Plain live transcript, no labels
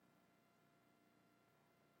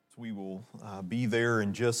We will be there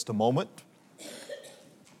in just a moment.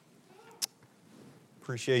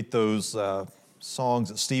 Appreciate those songs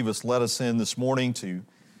that Steve has led us in this morning to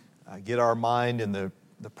get our mind in the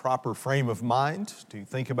proper frame of mind, to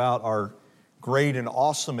think about our great and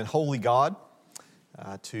awesome and holy God,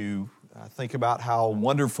 to think about how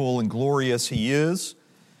wonderful and glorious He is.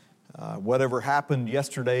 Whatever happened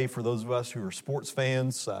yesterday, for those of us who are sports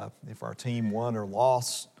fans, if our team won or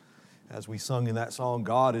lost, as we sung in that song,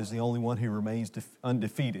 God is the only one who remains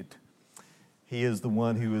undefeated. He is the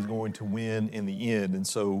one who is going to win in the end. And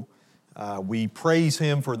so we praise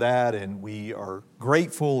Him for that, and we are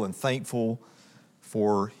grateful and thankful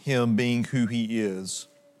for Him being who He is.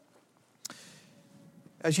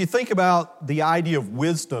 As you think about the idea of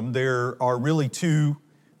wisdom, there are really two,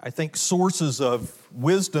 I think, sources of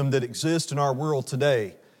wisdom that exist in our world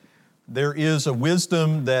today. There is a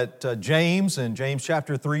wisdom that James, in James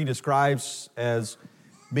chapter 3, describes as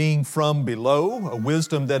being from below, a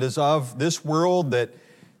wisdom that is of this world, that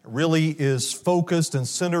really is focused and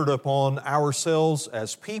centered upon ourselves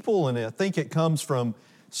as people, and I think it comes from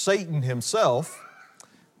Satan himself.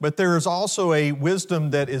 But there is also a wisdom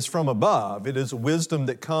that is from above. It is a wisdom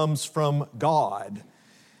that comes from God.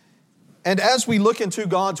 And as we look into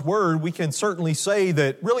God's Word, we can certainly say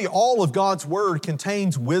that really all of God's Word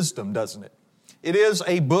contains wisdom, doesn't it? It is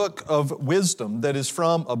a book of wisdom that is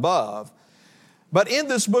from above. But in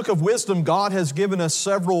this book of wisdom, God has given us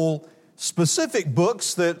several specific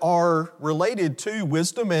books that are related to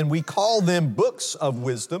wisdom, and we call them books of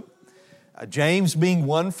wisdom. James being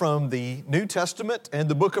one from the New Testament, and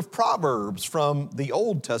the book of Proverbs from the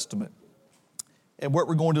Old Testament. And what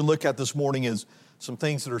we're going to look at this morning is some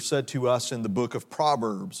things that are said to us in the book of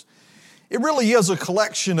Proverbs. It really is a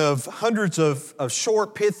collection of hundreds of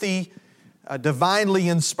short, pithy, divinely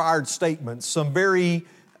inspired statements, some very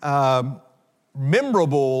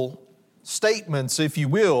memorable statements, if you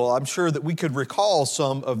will. I'm sure that we could recall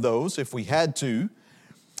some of those if we had to.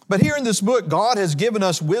 But here in this book, God has given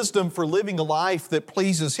us wisdom for living a life that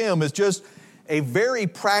pleases Him. It's just a very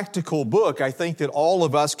practical book, I think, that all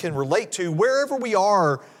of us can relate to wherever we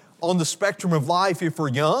are on the spectrum of life. If we're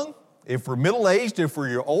young, if we're middle-aged, if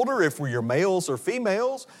we're older, if we're males or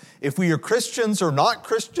females, if we are Christians or not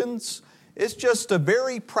Christians. It's just a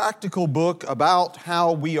very practical book about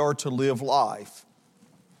how we are to live life.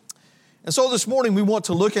 And so this morning we want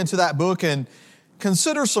to look into that book and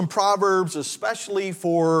consider some Proverbs, especially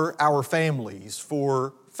for our families,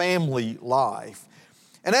 for family life.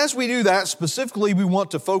 And as we do that, specifically we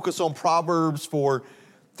want to focus on Proverbs for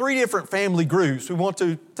three different family groups. We want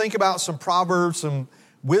to think about some Proverbs, some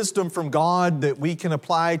wisdom from God that we can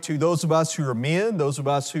apply to those of us who are men, those of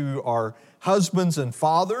us who are husbands and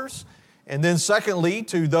fathers. And then secondly,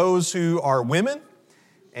 to those who are women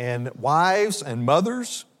and wives and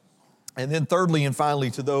mothers. And then thirdly and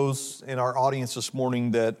finally, to those in our audience this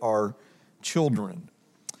morning that are children.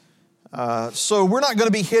 So we're not going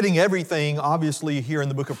to be hitting everything, obviously, here in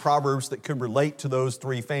the book of Proverbs that could relate to those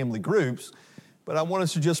three family groups. But I want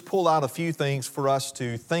us to just pull out a few things for us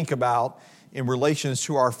to think about in relation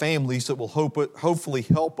to our families that will hopefully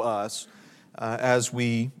help us as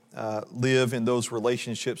we live in those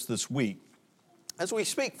relationships this week. As we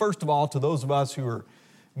speak, first of all, to those of us who are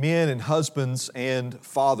men and husbands and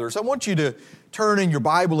fathers, I want you to turn in your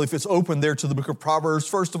Bible, if it's open there, to the book of Proverbs.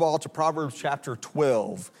 First of all, to Proverbs chapter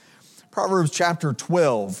 12. Proverbs chapter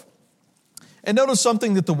 12. And notice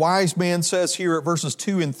something that the wise man says here at verses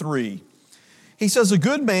 2 and 3. He says, "A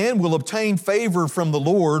good man will obtain favor from the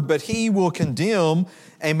Lord, but he will condemn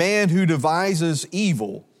a man who devises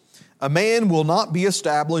evil. A man will not be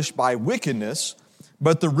established by wickedness,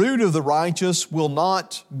 but the root of the righteous will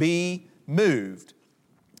not be moved."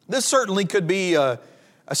 This certainly could be a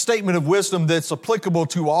statement of wisdom that's applicable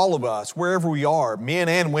to all of us, wherever we are, men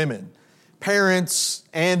and women, parents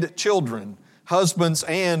and children, husbands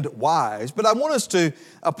and wives. But I want us to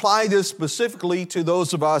apply this specifically to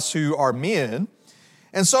those of us who are men.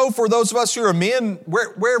 And so for those of us who are men,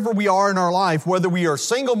 wherever we are in our life, whether we are a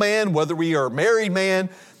single man, whether we are a married man,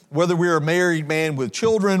 whether we are a married man with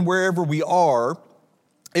children, wherever we are,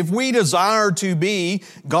 if we desire to be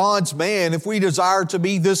God's man, if we desire to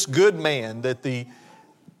be this good man that the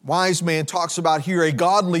wise man talks about here, a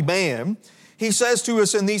godly man, he says to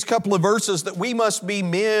us in these couple of verses that we must be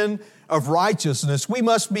men of righteousness. We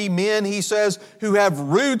must be men, he says, who have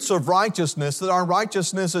roots of righteousness, that our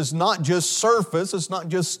righteousness is not just surface, it's not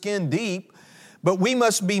just skin deep, but we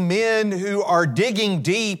must be men who are digging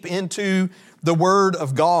deep into the Word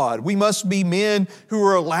of God. We must be men who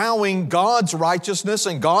are allowing God's righteousness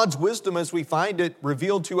and God's wisdom as we find it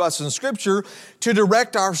revealed to us in Scripture to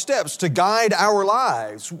direct our steps, to guide our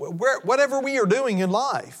lives, whatever we are doing in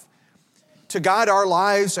life. To guide our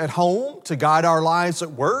lives at home, to guide our lives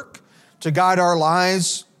at work, to guide our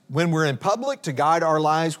lives when we're in public, to guide our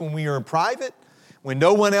lives when we are in private, when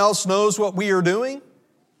no one else knows what we are doing.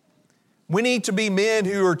 We need to be men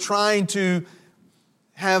who are trying to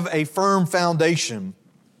have a firm foundation.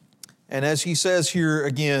 And as he says here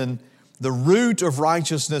again, the root of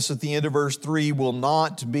righteousness at the end of verse 3 will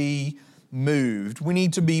not be moved. We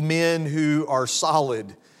need to be men who are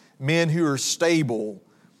solid, men who are stable,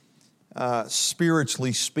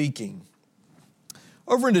 spiritually speaking.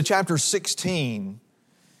 Over into chapter 16,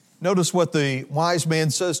 notice what the wise man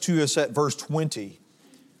says to us at verse 20.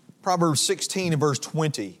 Proverbs 16 and verse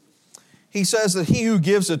 20. He says that he who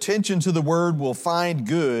gives attention to the word will find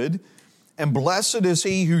good, and blessed is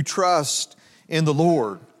he who trusts in the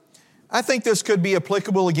Lord. I think this could be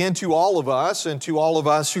applicable again to all of us and to all of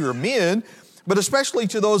us who are men, but especially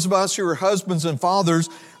to those of us who are husbands and fathers.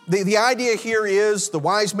 The idea here is the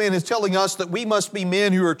wise man is telling us that we must be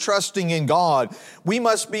men who are trusting in God. We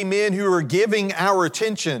must be men who are giving our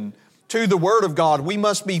attention to the Word of God. We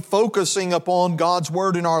must be focusing upon God's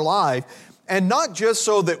Word in our life. And not just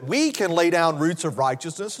so that we can lay down roots of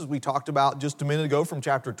righteousness, as we talked about just a minute ago from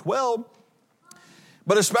chapter 12,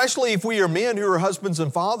 but especially if we are men who are husbands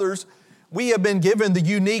and fathers, we have been given the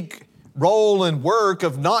unique role and work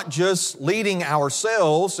of not just leading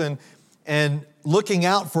ourselves and looking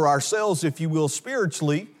out for ourselves, if you will,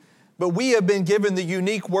 spiritually, but we have been given the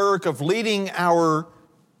unique work of leading our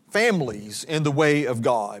families in the way of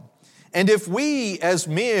God. And if we as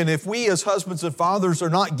men, if we as husbands and fathers are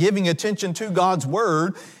not giving attention to God's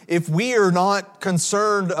Word, if we are not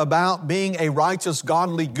concerned about being a righteous,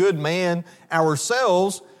 godly, good man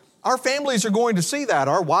ourselves, our families are going to see that.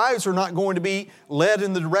 Our wives are not going to be led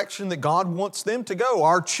in the direction that God wants them to go.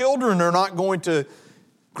 Our children are not going to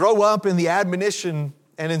grow up in the admonition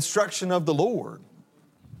and instruction of the Lord.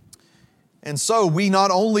 And so we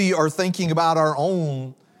not only are thinking about our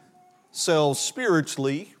own selves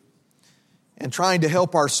spiritually and trying to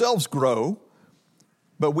help ourselves grow,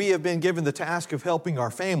 but we have been given the task of helping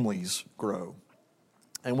our families grow.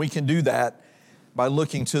 And we can do that by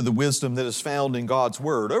looking to the wisdom that is found in God's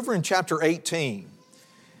Word. Over in chapter 18,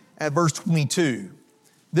 at verse 22,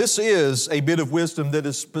 this is a bit of wisdom that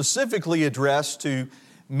is specifically addressed to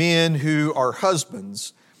men who are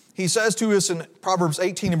husbands. He says to us in Proverbs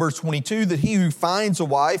 18 and verse 22 that he who finds a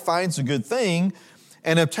wife finds a good thing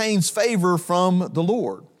and obtains favor from the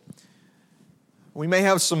Lord. We may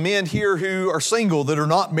have some men here who are single that are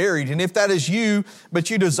not married, and if that is you, but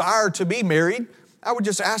you desire to be married, I would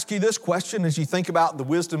just ask you this question as you think about the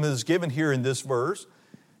wisdom that is given here in this verse.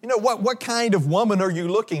 You know, what kind of woman are you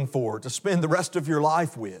looking for to spend the rest of your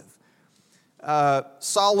life with?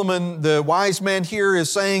 Solomon, the wise man here,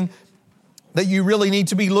 is saying that you really need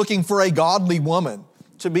to be looking for a godly woman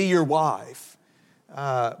to be your wife.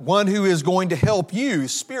 One who is going to help you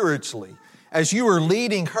spiritually as you are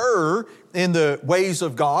leading her in the ways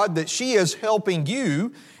of God, that she is helping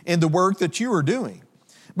you in the work that you are doing.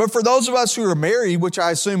 But for those of us who are married, which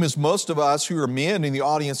I assume is most of us who are men in the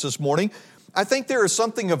audience this morning, I think there is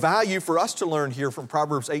something of value for us to learn here from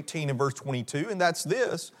Proverbs 18 and verse 22, and that's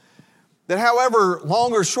this, that however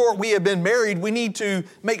long or short we have been married, we need to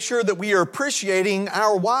make sure that we are appreciating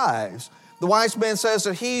our wives. The wise man says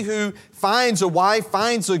that he who finds a wife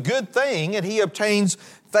finds a good thing, and he obtains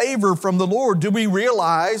favor from the Lord. Do we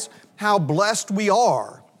realize how blessed we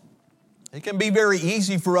are? It can be very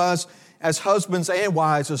easy for us as husbands and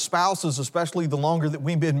wives, as spouses, especially the longer that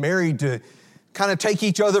we've been married, to kind of take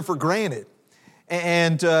each other for granted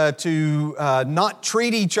and to not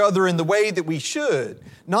treat each other in the way that we should,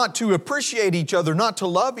 not to appreciate each other, not to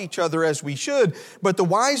love each other as we should. But the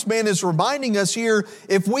wise man is reminding us here,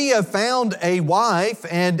 if we have found a wife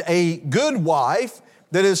and a good wife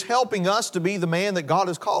that is helping us to be the man that God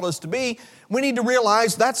has called us to be, we need to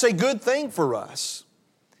realize that's a good thing for us.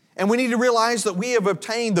 And we need to realize that we have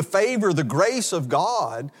obtained the favor, the grace of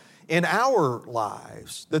God in our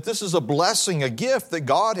lives, that this is a blessing, a gift that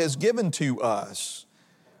God has given to us.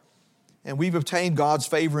 And we've obtained God's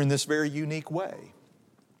favor in this very unique way.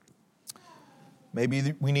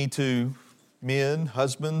 Maybe we need to, men,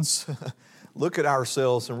 husbands, look at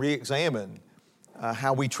ourselves and re-examine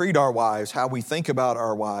how we treat our wives, how we think about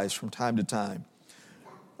our wives from time to time.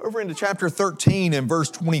 Over into chapter 13 and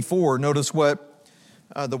verse 24, notice what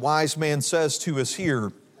the wise man says to us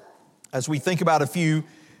here as we think about a few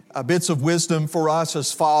bits of wisdom for us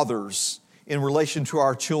as fathers in relation to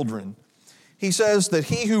our children. He says that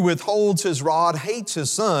he who withholds his rod hates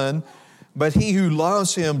his son, but he who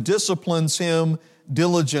loves him disciplines him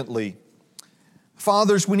diligently.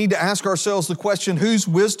 Fathers, we need to ask ourselves the question, whose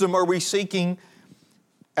wisdom are we seeking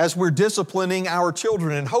as we're disciplining our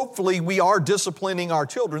children? And hopefully we are disciplining our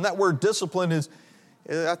children. That word discipline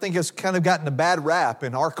I think has kind of gotten a bad rap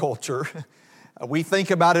in our culture. We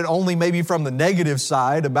think about it only maybe from the negative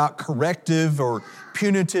side, about corrective or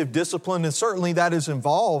punitive discipline, and certainly that is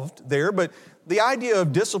involved there. But the idea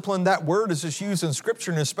of discipline, that word is just used in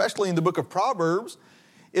Scripture, and especially in the book of Proverbs,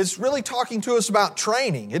 is really talking to us about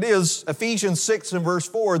training. It is Ephesians 6 and verse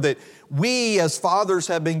 4 that we as fathers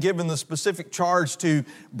have been given the specific charge to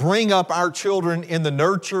bring up our children in the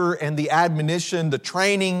nurture and the admonition, the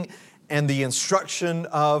training and the instruction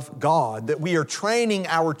of God, that we are training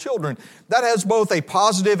our children. That has both a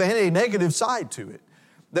positive and a negative side to it.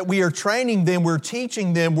 That we are training them, we're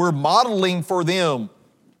teaching them, we're modeling for them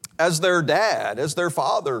as their dad, as their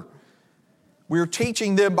father. We're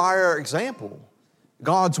teaching them by our example,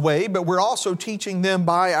 God's way, but we're also teaching them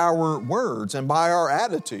by our words and by our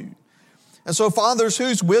attitude. And so, fathers,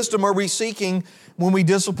 whose wisdom are we seeking when we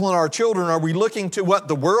discipline our children? Are we looking to what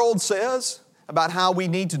the world says about how we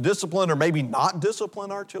need to discipline or maybe not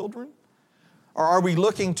discipline our children? Or are we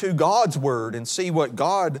looking to God's word and see what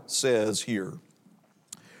God says here?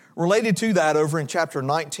 Related to that, over in chapter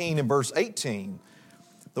 19 and verse 18,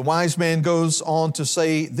 the wise man goes on to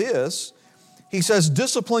say this. He says,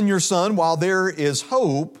 discipline your son while there is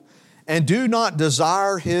hope, and do not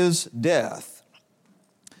desire his death.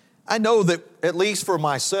 I know that, at least for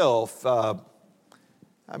myself,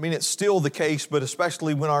 it's still the case, but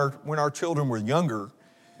especially when our children were younger,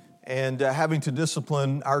 and having to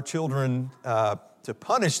discipline our children to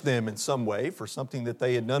punish them in some way for something that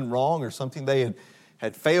they had done wrong or something they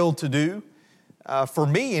had failed to do. For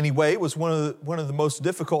me, anyway, it was one of the most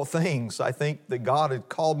difficult things I think that God had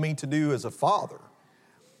called me to do as a father.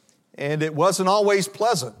 And it wasn't always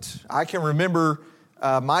pleasant. I can remember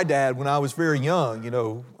my dad, when I was very young,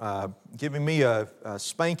 giving me a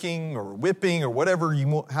spanking or whipping or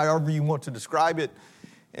however you want to describe it,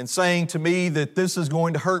 and saying to me that this is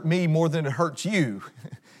going to hurt me more than it hurts you.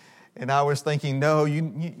 And I was thinking, no, you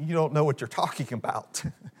don't know what you're talking about.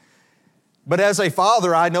 But as a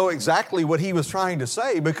father, I know exactly what he was trying to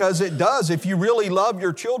say, because it does. If you really love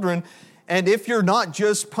your children, and if you're not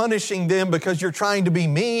just punishing them because you're trying to be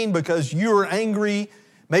mean, because you're angry,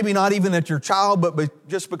 maybe not even at your child, but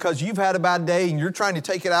just because you've had a bad day and you're trying to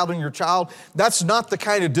take it out on your child, that's not the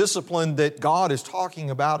kind of discipline that God is talking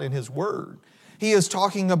about in His Word. He is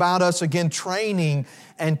talking about us, again, training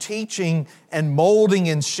and teaching and molding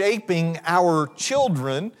and shaping our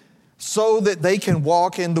children so that they can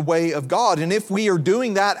walk in the way of God. And if we are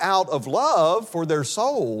doing that out of love for their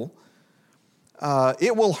soul,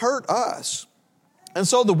 it will hurt us. And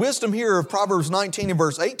so the wisdom here of Proverbs 19 and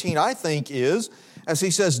verse 18, I think, is, as he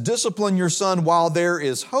says, discipline your son while there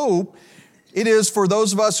is hope. It is for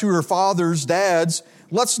those of us who are fathers, dads,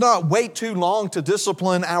 let's not wait too long to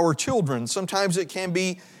discipline our children. Sometimes it can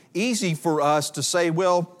be easy for us to say,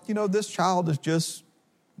 well, this child is just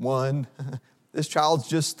 1. This child's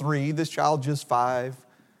just 3. This child's just 5.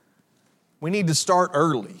 We need to start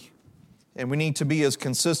early, and we need to be as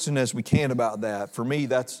consistent as we can about that. For me,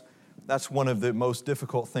 that's one of the most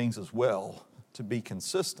difficult things as well, to be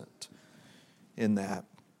consistent in that.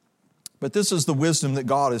 But this is the wisdom that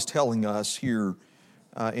God is telling us here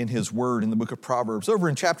in His Word in the book of Proverbs. Over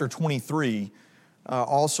in chapter 23,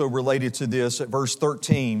 also related to this, at verse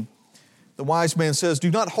 13, the wise man says, do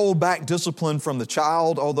not hold back discipline from the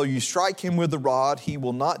child. Although you strike him with the rod, he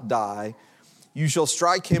will not die. You shall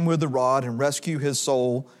strike him with the rod and rescue his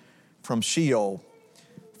soul from Sheol.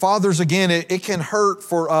 Fathers, again, it can hurt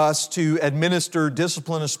for us to administer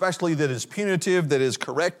discipline, especially that is punitive, that is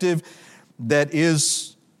corrective, that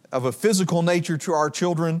is of a physical nature to our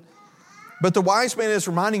children. But the wise man is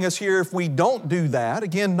reminding us here, if we don't do that,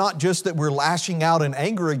 again, not just that we're lashing out in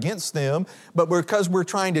anger against them, but because we're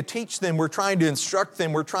trying to teach them, we're trying to instruct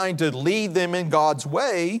them, we're trying to lead them in God's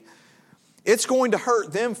way, it's going to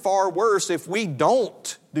hurt them far worse if we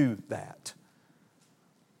don't do that.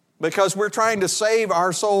 Because we're trying to save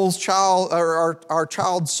our child's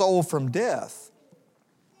soul from death.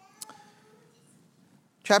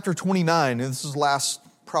 Chapter 29, and this is the last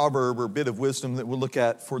proverb or bit of wisdom that we'll look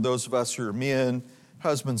at for those of us who are men,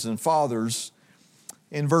 husbands, and fathers.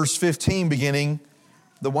 In verse 15 beginning,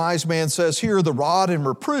 the wise man says, here the rod and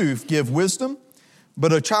reproof give wisdom,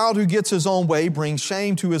 but a child who gets his own way brings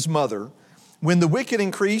shame to his mother. When the wicked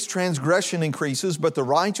increase, transgression increases, but the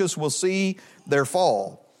righteous will see their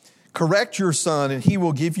fall. Correct your son, and he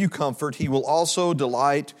will give you comfort. He will also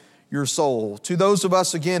delight your soul. To those of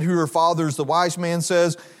us, again, who are fathers, the wise man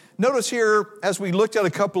says, notice here, as we looked at a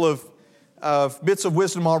couple of bits of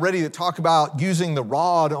wisdom already that talk about using the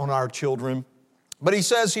rod on our children, but he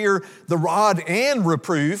says here, the rod and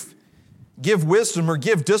reproof, give wisdom or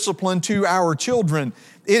give discipline to our children.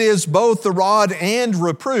 It is both the rod and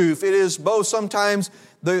reproof. It is both sometimes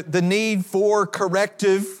the need for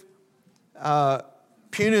corrective,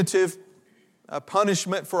 punitive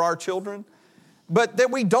punishment for our children. But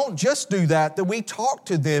that we don't just do that we talk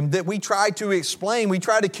to them, that we try to explain, we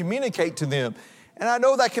try to communicate to them. And I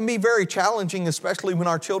know that can be very challenging, especially when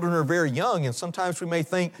our children are very young. And sometimes we may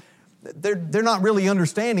think they're not really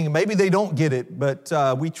understanding. Maybe they don't get it. But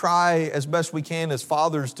we try as best we can as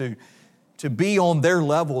fathers to be on their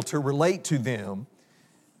level, to relate to them,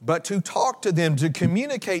 but to talk to them, to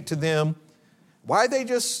communicate to them why they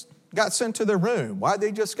just got sent to their room, why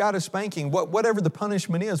they just got a spanking, whatever the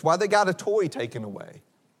punishment is, why they got a toy taken away.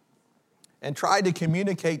 And try to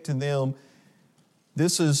communicate to them,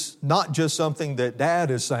 this is not just something that Dad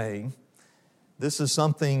is saying, this is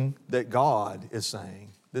something that God is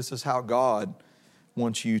saying. This is how God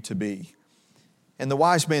wants you to be. And the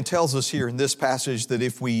wise man tells us here in this passage that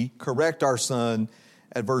if we correct our son,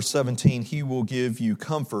 at verse 17, he will give you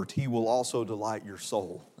comfort. He will also delight your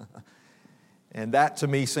soul. And that to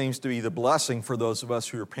me seems to be the blessing for those of us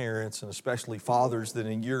who are parents and especially fathers, that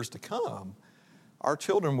in years to come, our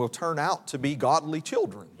children will turn out to be godly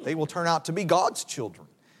children. They will turn out to be God's children.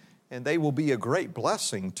 And they will be a great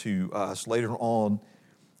blessing to us later on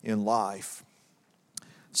in life.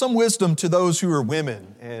 Some wisdom to those who are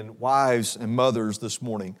women and wives and mothers this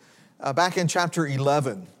morning. Back in chapter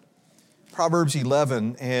 11, Proverbs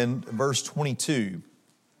 11 and verse 22.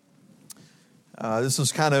 This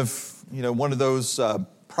is kind of, one of those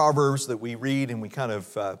proverbs that we read and we kind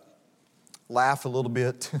of laugh a little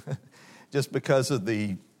bit just because of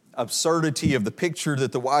the absurdity of the picture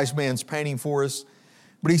that the wise man's painting for us.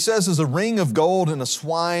 But he says, as a ring of gold in a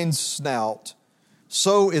swine's snout,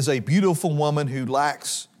 so is a beautiful woman who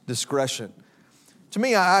lacks discretion. To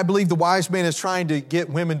me, I believe the wise man is trying to get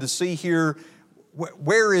women to see here,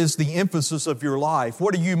 where is the emphasis of your life?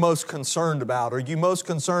 What are you most concerned about? Are you most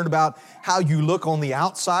concerned about how you look on the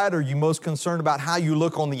outside? Or are you most concerned about how you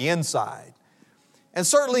look on the inside? And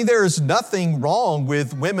certainly there is nothing wrong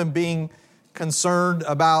with women being concerned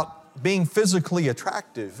about being physically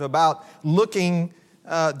attractive, about looking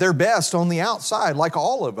their best on the outside, like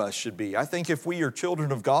all of us should be. I think if we are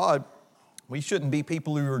children of God, we shouldn't be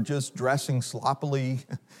people who are just dressing sloppily,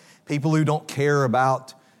 people who don't care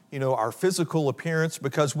about our physical appearance,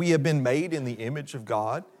 because we have been made in the image of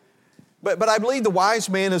God. But I believe the wise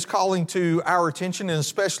man is calling to our attention, and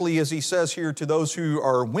especially as he says here to those who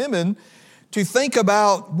are women, to think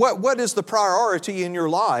about what is the priority in your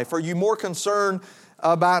life. Are you more concerned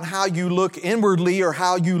about how you look inwardly or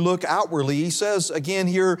how you look outwardly? He says again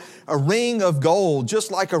here, a ring of gold,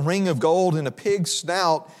 just like a ring of gold in a pig's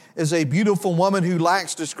snout, is a beautiful woman who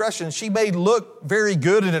lacks discretion. She may look very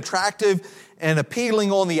good and attractive and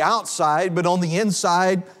appealing on the outside, but on the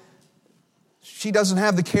inside, she doesn't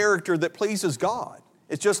have the character that pleases God.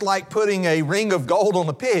 It's just like putting a ring of gold on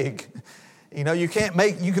a pig. You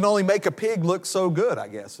can only make a pig look so good, I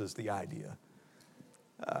guess, is the idea.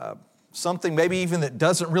 Something maybe even that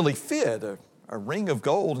doesn't really fit, a ring of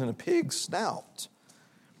gold in a pig's snout.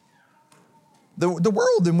 The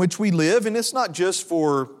world in which we live, and it's not just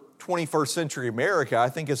for 21st century America, I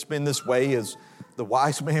think it's been this way as the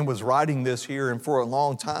wise man was writing this here and for a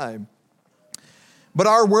long time. But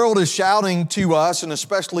our world is shouting to us, and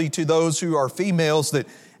especially to those who are females, that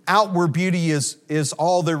outward beauty is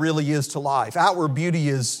all there really is to life. Outward beauty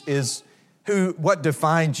is what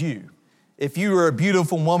defines you. If you are a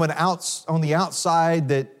beautiful woman on the outside,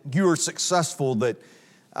 that you are successful, that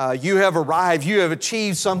you have arrived, you have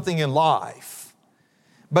achieved something in life.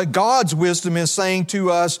 But God's wisdom is saying to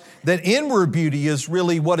us that inward beauty is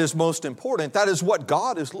really what is most important. That is what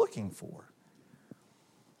God is looking for.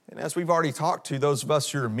 And as we've already talked to those of us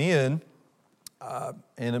who are men,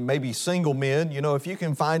 and maybe single men, if you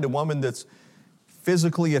can find a woman that's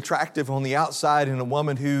physically attractive on the outside and a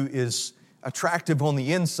woman who is attractive on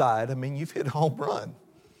the inside, you've hit a home run.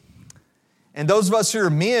 And those of us who are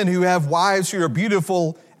men who have wives who are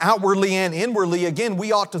beautiful outwardly and inwardly, again,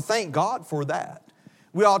 we ought to thank God for that.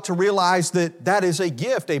 We ought to realize that that is a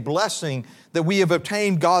gift, a blessing, that we have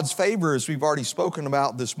obtained God's favor, as we've already spoken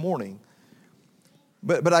about this morning.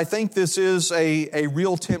 But I think this is a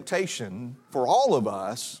real temptation for all of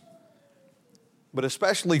us, but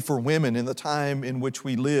especially for women in the time in which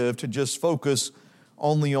we live, to just focus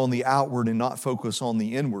only on the outward and not focus on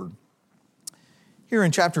the inward. Here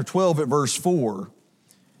in chapter 12 at verse 4,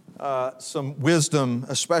 some wisdom,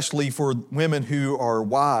 especially for women who are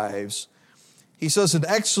wives. He says, an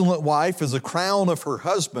excellent wife is a crown of her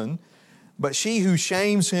husband, but she who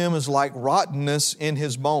shames him is like rottenness in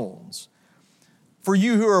his bones. For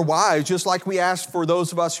you who are wives, just like we asked for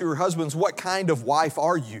those of us who are husbands, what kind of wife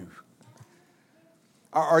are you?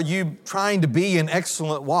 Are you trying to be an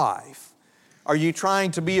excellent wife? Are you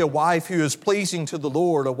trying to be a wife who is pleasing to the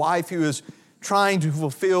Lord, a wife who is trying to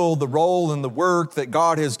fulfill the role and the work that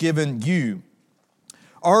God has given you?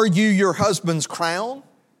 Are you your husband's crown?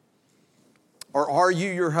 Or are you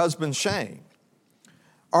your husband's shame?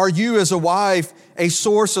 Are you as a wife a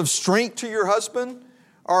source of strength to your husband?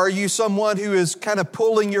 Or are you someone who is kind of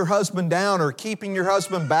pulling your husband down or keeping your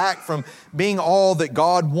husband back from being all that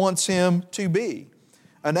God wants him to be?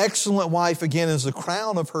 An excellent wife, again, is the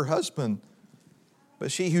crown of her husband,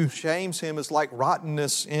 but she who shames him is like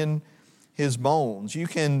rottenness in his bones. You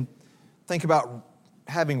can think about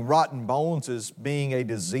having rotten bones as being a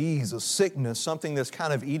disease, a sickness, something that's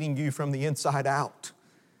kind of eating you from the inside out.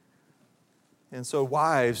 And so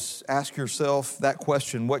wives, ask yourself that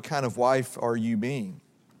question, what kind of wife are you being?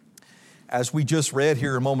 As we just read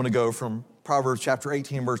here a moment ago from Proverbs chapter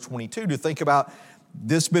 18, verse 22, to think about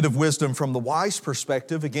this bit of wisdom from the wise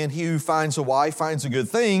perspective. Again, he who finds a wife finds a good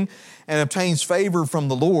thing and obtains favor from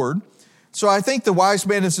the Lord. So I think the wise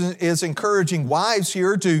man is encouraging wives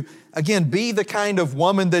here to, again, be the kind of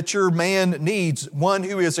woman that your man needs, one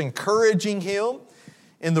who is encouraging him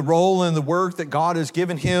in the role and the work that God has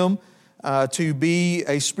given him to be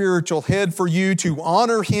a spiritual head for you, to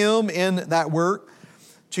honor him in that work,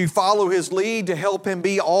 to follow his lead, to help him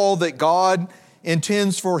be all that God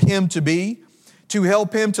intends for him to be, to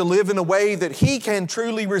help him to live in a way that he can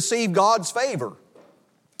truly receive God's favor.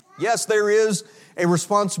 Yes, there is a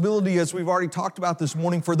responsibility, as we've already talked about this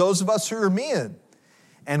morning, for those of us who are men.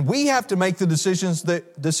 And we have to make the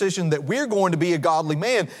decision that we're going to be a godly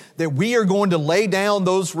man, that we are going to lay down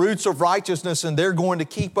those roots of righteousness and they're going to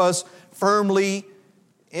keep us firmly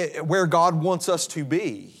where God wants us to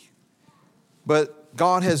be. But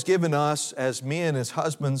God has given us as men, as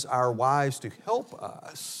husbands, our wives to help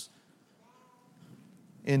us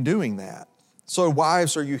in doing that. So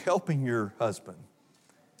wives, are you helping your husband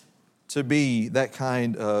to be that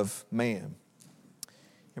kind of man?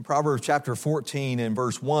 In Proverbs chapter 14 and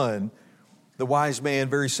verse 1, the wise man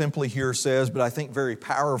very simply here says, but I think very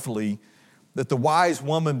powerfully, that the wise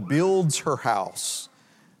woman builds her house,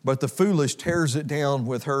 but the foolish tears it down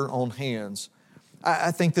with her own hands.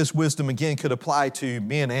 I think this wisdom again could apply to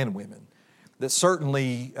men and women. That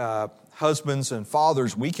certainly husbands and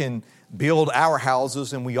fathers, we can build our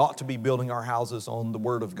houses, and we ought to be building our houses on the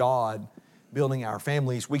Word of God, building our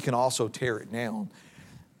families. We can also tear it down.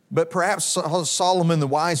 But perhaps Solomon, the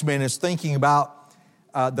wise man, is thinking about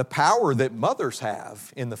the power that mothers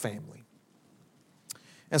have in the family.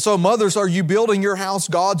 And so mothers, are you building your house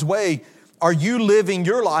God's way? Are you living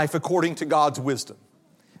your life according to God's wisdom?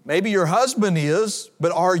 Maybe your husband is,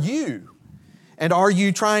 but are you? And are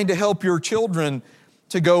you trying to help your children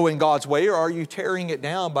to go in God's way, or are you tearing it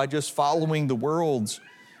down by just following the world's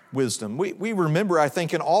wisdom? We remember, I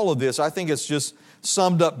think, in all of this, I think it's just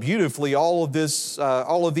summed up beautifully, all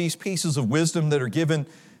of these pieces of wisdom that are given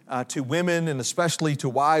to women and especially to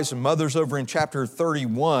wives and mothers over in chapter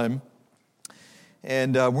 31.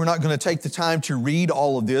 And we're not going to take the time to read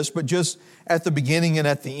all of this, but just at the beginning and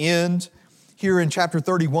at the end, here in chapter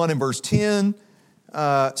 31 and verse 10,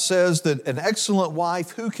 says that an excellent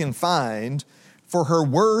wife who can find, for her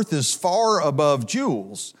worth is far above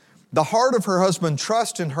jewels. The heart of her husband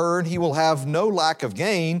trusts in her, and he will have no lack of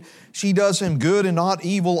gain. She does him good and not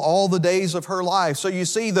evil all the days of her life. So you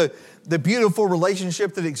see the beautiful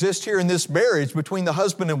relationship that exists here in this marriage between the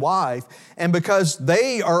husband and wife. And because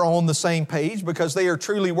they are on the same page, because they are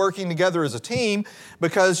truly working together as a team,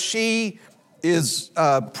 because she is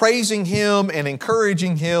praising him and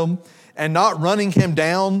encouraging him and not running him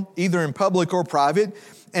down either in public or private,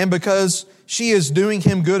 and because she is doing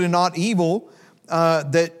him good and not evil,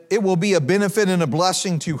 that it will be a benefit and a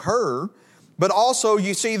blessing to her. But also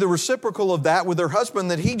you see the reciprocal of that with her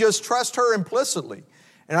husband, that he just trusts her implicitly.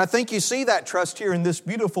 And I think you see that trust here in this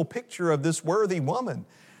beautiful picture of this worthy woman,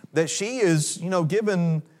 that she is,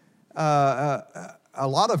 given a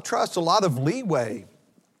lot of trust, a lot of leeway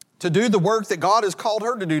to do the work that God has called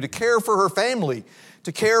her to do, to care for her family,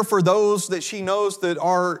 to care for those that she knows that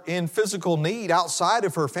are in physical need outside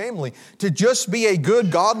of her family, to just be a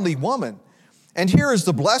good, godly woman. And here is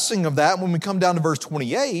the blessing of that when we come down to verse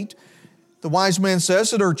 28. The wise man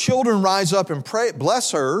says that her children rise up and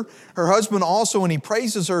bless her. Her husband also, and he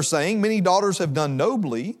praises her, saying, many daughters have done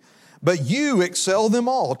nobly. But you excel them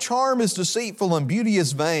all. Charm is deceitful and beauty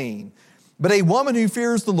is vain. But a woman who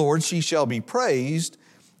fears the Lord, she shall be praised.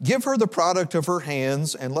 Give her the product of her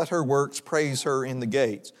hands, and let her works praise her in the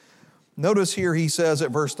gates. Notice here he says at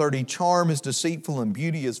verse 30, charm is deceitful and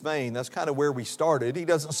beauty is vain. That's kind of where we started. He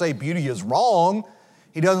doesn't say beauty is wrong.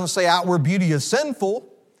 He doesn't say outward beauty is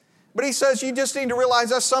sinful. But he says you just need to realize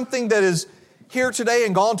that's something that is here today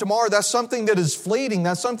and gone tomorrow. That's something that is fleeting.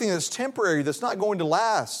 That's something that's temporary, that's not going to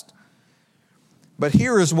last. But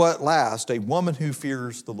here is what lasts, a woman who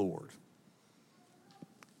fears the Lord.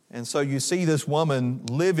 And so you see this woman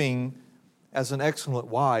living as an excellent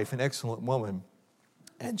wife, an excellent woman.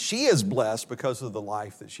 And she is blessed because of the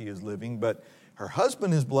life that she is living, but her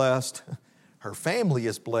husband is blessed, her family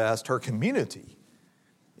is blessed, her community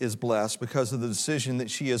is blessed because of the decision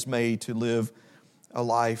that she has made to live a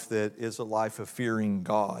life that is a life of fearing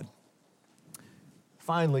God.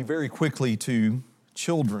 Finally, very quickly to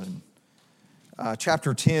children.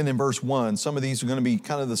 Chapter 10 and verse 1. Some of these are going to be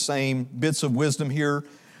kind of the same bits of wisdom here.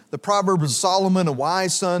 The proverb of Solomon, a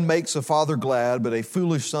wise son makes a father glad, but a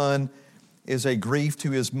foolish son is a grief to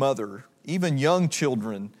his mother. Even young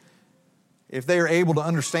children, if they are able to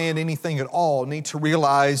understand anything at all, need to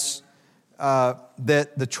realize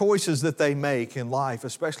that the choices that they make in life,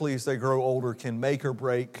 especially as they grow older, can make or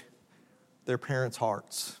break their parents'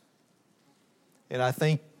 hearts. And I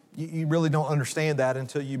think you really don't understand that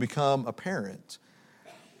until you become a parent.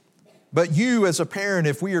 But you as a parent,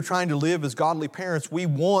 if we are trying to live as godly parents, we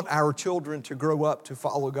want our children to grow up to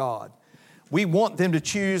follow God. We want them to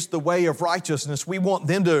choose the way of righteousness. We want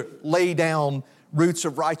them to lay down roots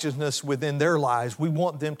of righteousness within their lives. We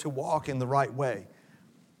want them to walk in the right way.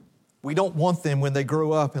 We don't want them, when they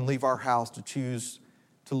grow up and leave our house, to choose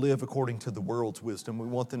to live according to the world's wisdom. We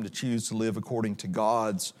want them to choose to live according to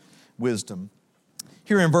God's wisdom.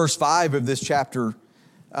 Here in verse 5 of this chapter,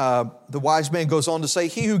 the wise man goes on to say,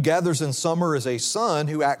 he who gathers in summer is a son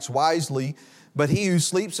who acts wisely, but he who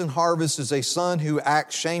sleeps in harvest is a son who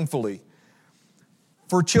acts shamefully.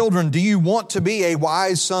 For children, do you want to be a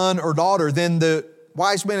wise son or daughter? Then the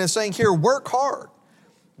wise man is saying here, work hard.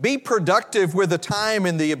 Be productive with the time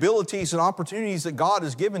and the abilities and opportunities that God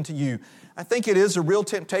has given to you. I think it is a real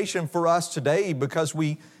temptation for us today because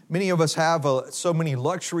many of us have so many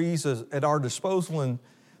luxuries at our disposal, and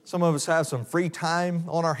some of us have some free time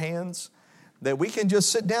on our hands, that we can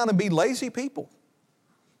just sit down and be lazy people.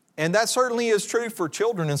 And that certainly is true for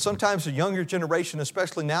children, and sometimes the younger generation,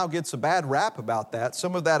 especially now, gets a bad rap about that.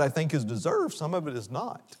 Some of that I think is deserved, some of it is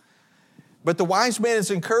not. But the wise man is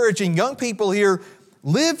encouraging young people here,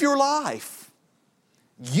 live your life.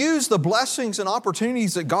 Use the blessings and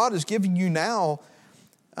opportunities that God is giving you now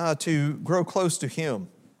to grow close to Him.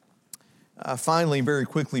 Finally, very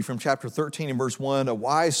quickly from chapter 13 and verse 1, a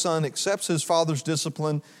wise son accepts his father's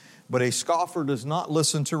discipline, but a scoffer does not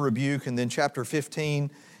listen to rebuke. And then chapter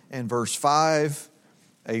 15 and verse 5,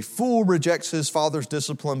 a fool rejects his father's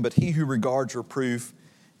discipline, but he who regards reproof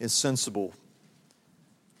is sensible.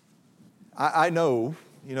 I know,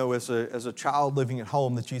 as a child living at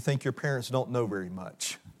home, that you think your parents don't know very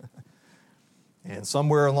much. And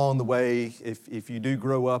somewhere along the way, if you do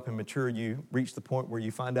grow up and mature, you reach the point where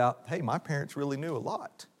you find out, hey, my parents really knew a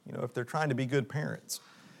lot, if they're trying to be good parents.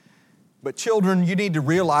 But children, you need to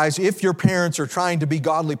realize if your parents are trying to be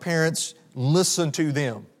godly parents, listen to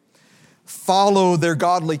them. Follow their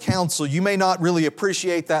godly counsel. You may not really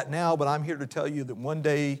appreciate that now, but I'm here to tell you that one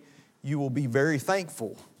day you will be very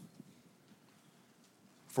thankful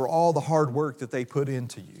for all the hard work that they put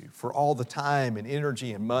into you, for all the time and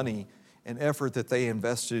energy and money and effort that they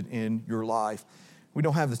invested in your life. We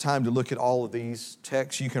don't have the time to look at all of these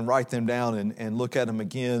texts. You can write them down and look at them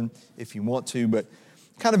again if you want to, but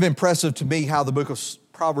kind of impressive to me how the book of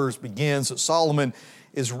Proverbs begins, that Solomon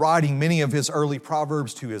is writing many of his early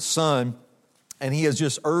Proverbs to his son, and he is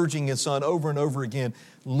just urging his son over and over again,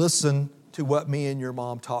 listen to what me and your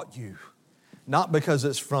mom taught you. Not because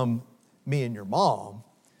it's from me and your mom,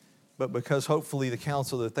 but because hopefully the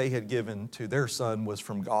counsel that they had given to their son was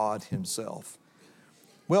from God Himself.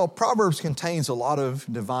 Well, Proverbs contains a lot of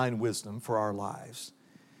divine wisdom for our lives.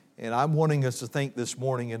 And I'm wanting us to think this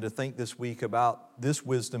morning and to think this week about this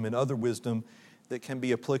wisdom and other wisdom that can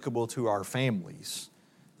be applicable to our families.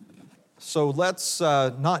 So let's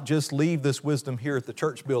not just leave this wisdom here at the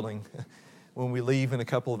church building when we leave in a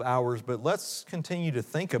couple of hours, but let's continue to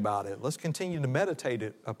think about it. Let's continue to meditate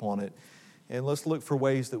upon it. And let's look for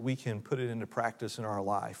ways that we can put it into practice in our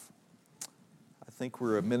life. I think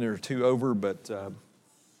we're a minute or two over, but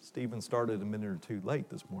Stephen started a minute or two late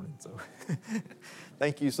this morning. So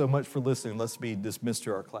thank you so much for listening. Let's be dismissed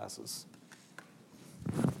to our classes.